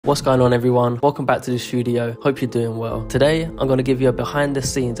What's going on, everyone? Welcome back to the studio. Hope you're doing well. Today I'm going to give you a behind the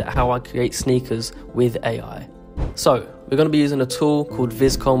scenes at how I create sneakers with AI. So we're going to be using a tool called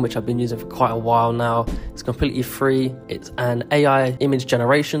Vizcom, which I've been using for quite a while now. It's completely free. It's an AI image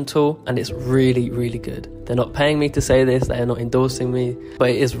generation tool and it's really good. They're not paying me to say this, they're not endorsing me,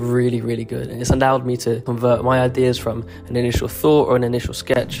 but it is really good. And it's allowed me to convert my ideas from an initial thought or an initial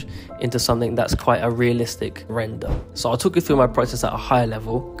sketch into something that's quite a realistic render. So I'll talk you through my process at a high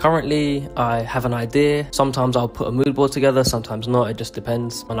level. Currently, I have an idea. Sometimes I'll put a mood board together, sometimes not, it just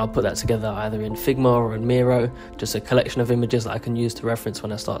depends. And I'll put that together either in Figma or in Miro, just a collection of images that I can use to reference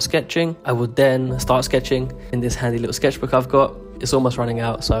when I start sketching. I would then start sketching in this handy little sketchbook I've got. It's almost running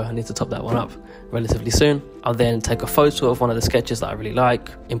out, so I need to top that one up relatively soon. I'll then take a photo of one of the sketches that I really like,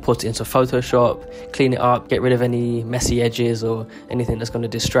 import it into Photoshop, clean it up, get rid of any messy edges or anything that's going to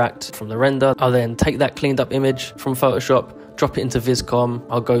distract from the render. I'll then take that cleaned up image from Photoshop, drop it into Vizcom.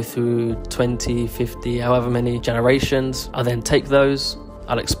 I'll go through 20, 50, however many generations. I'll then take those,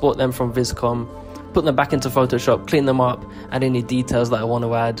 I'll export them from Vizcom, put them back into Photoshop, clean them up, add any details that I want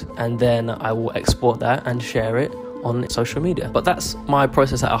to add, and then I will export that and share it on social media. But that's my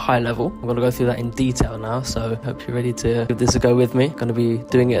process at a high level. I'm going to go through that in detail now, so hope you're ready to give this a go with me. I'm going to be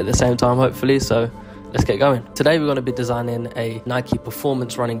doing it at the same time, hopefully, so let's get going. Today we're going to be designing a Nike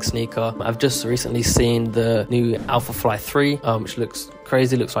performance running sneaker. I've just recently seen the new Alphafly 3, which looks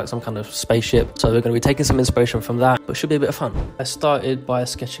crazy, looks like some kind of spaceship. So we're going to be taking some inspiration from that, but should be a bit of fun. I started by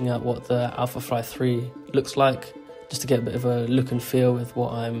sketching out what the Alphafly 3 looks like, just to get a bit of a look and feel with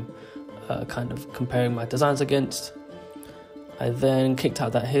what I'm kind of comparing my designs against. I then kicked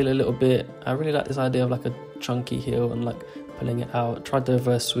out that heel a little bit. I really like this idea of like a chunky heel and like pulling it out. Tried the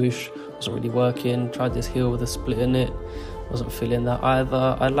reverse swoosh, wasn't really working. Tried this heel with a split in it, wasn't feeling that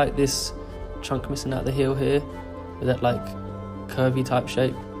either. I like this chunk missing out the heel here with that like curvy type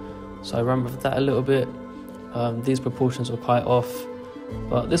shape, so I ran with that a little bit. These proportions were quite off,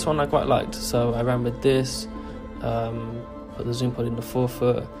 but this one I quite liked, so I ran with this, put the zoom pod in the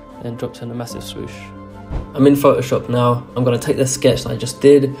forefoot, and dropped in a massive swoosh. I'm in Photoshop now. I'm going to take the sketch that I just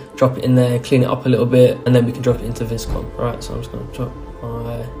did, drop it in there, clean it up a little bit, and then we can drop it into Vizcom. Alright, so I'm just going to drop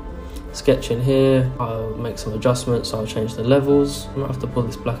my sketch in here. I'll make some adjustments, I'll change the levels. I might have to pull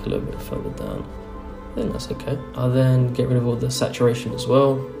this black a little bit further down. I think that's okay. I'll then get rid of all the saturation as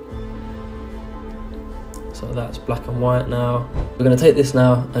well. So that's black and white now. We're going to take this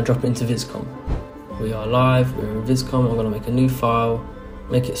now and drop it into Vizcom. We are live, we're in Vizcom. I'm going to make a new file,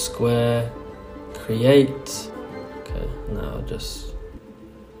 make it square, create. Okay, now just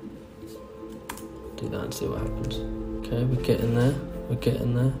do that and see what happens. Okay, we're getting there.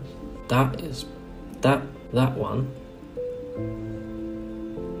 That one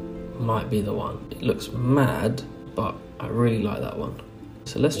might be the one. It looks mad, but I really like that one.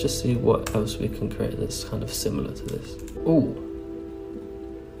 So let's just see what else we can create that's kind of similar to this. Ooh.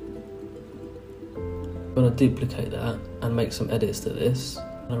 I'm gonna duplicate that and make some edits to this.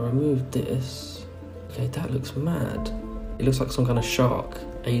 I'm gonna remove this. Okay, that looks mad. It looks like some kind of shark,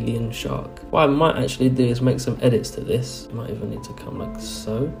 alien shark. What I might actually do is make some edits to this. Might even need to come like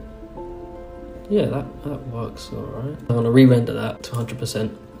so. Yeah, that works all right. I'm gonna re-render that to 100%.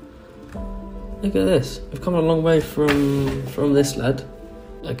 Look at this. We've come a long way from this lad.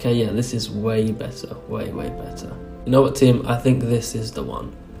 Okay, yeah, this is way better, way better. You know what, team? I think this is the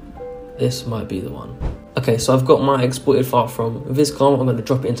one. This might be the one. Okay, so I've got my exported file from Vizcom. I'm going to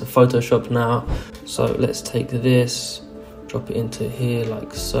drop it into Photoshop now. So let's take this, drop it into here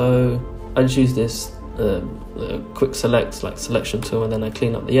like so. I just use this quick select, like selection tool, and then I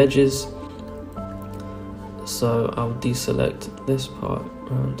clean up the edges. So I'll deselect this part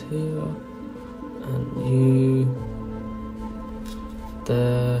around here, and you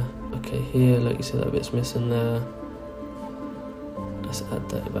there. Okay, here, look, you see that bit's missing there. Let's add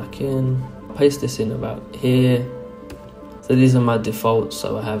that back in. Paste this in about here. So these are my defaults.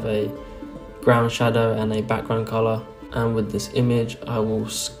 So I have a ground shadow and a background color. And with this image, I will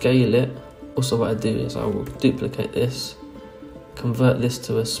scale it. Also, what I do is I will duplicate this, convert this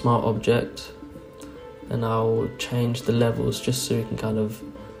to a smart object, and I'll change the levels just so you can kind of,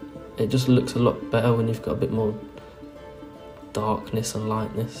 it just looks a lot better when you've got a bit more darkness and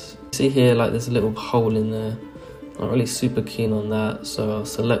lightness. See here, like there's a little hole in there. Not really super keen on that, so I'll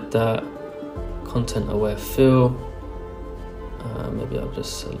select that, content aware fill. Maybe I'll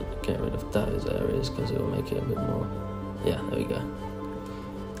just get rid of those areas because it will make it a bit more. Yeah, there we go.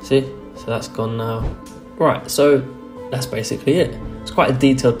 See, so that's gone now. Right, so that's basically it. It's quite a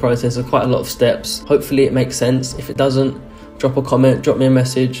detailed process, there's quite a lot of steps. Hopefully it makes sense. If it doesn't, drop a comment, drop me a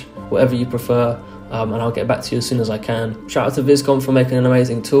message, whatever you prefer. and I'll get back to you as soon as I can. Shout out to Vizcom for making an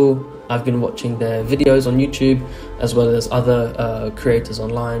amazing tool. I've been watching their videos on YouTube as well as other creators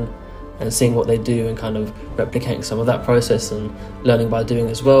online, and seeing what they do and kind of replicating some of that process and learning by doing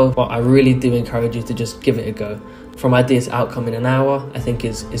as well. But I really do encourage you to just give it a go. From idea to outcome in an hour, I think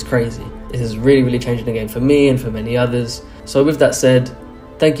is crazy. This is really changing the game for me and for many others. So with that said,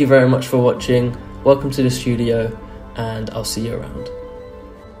 thank you very much for watching. Welcome to the studio, and I'll see you around.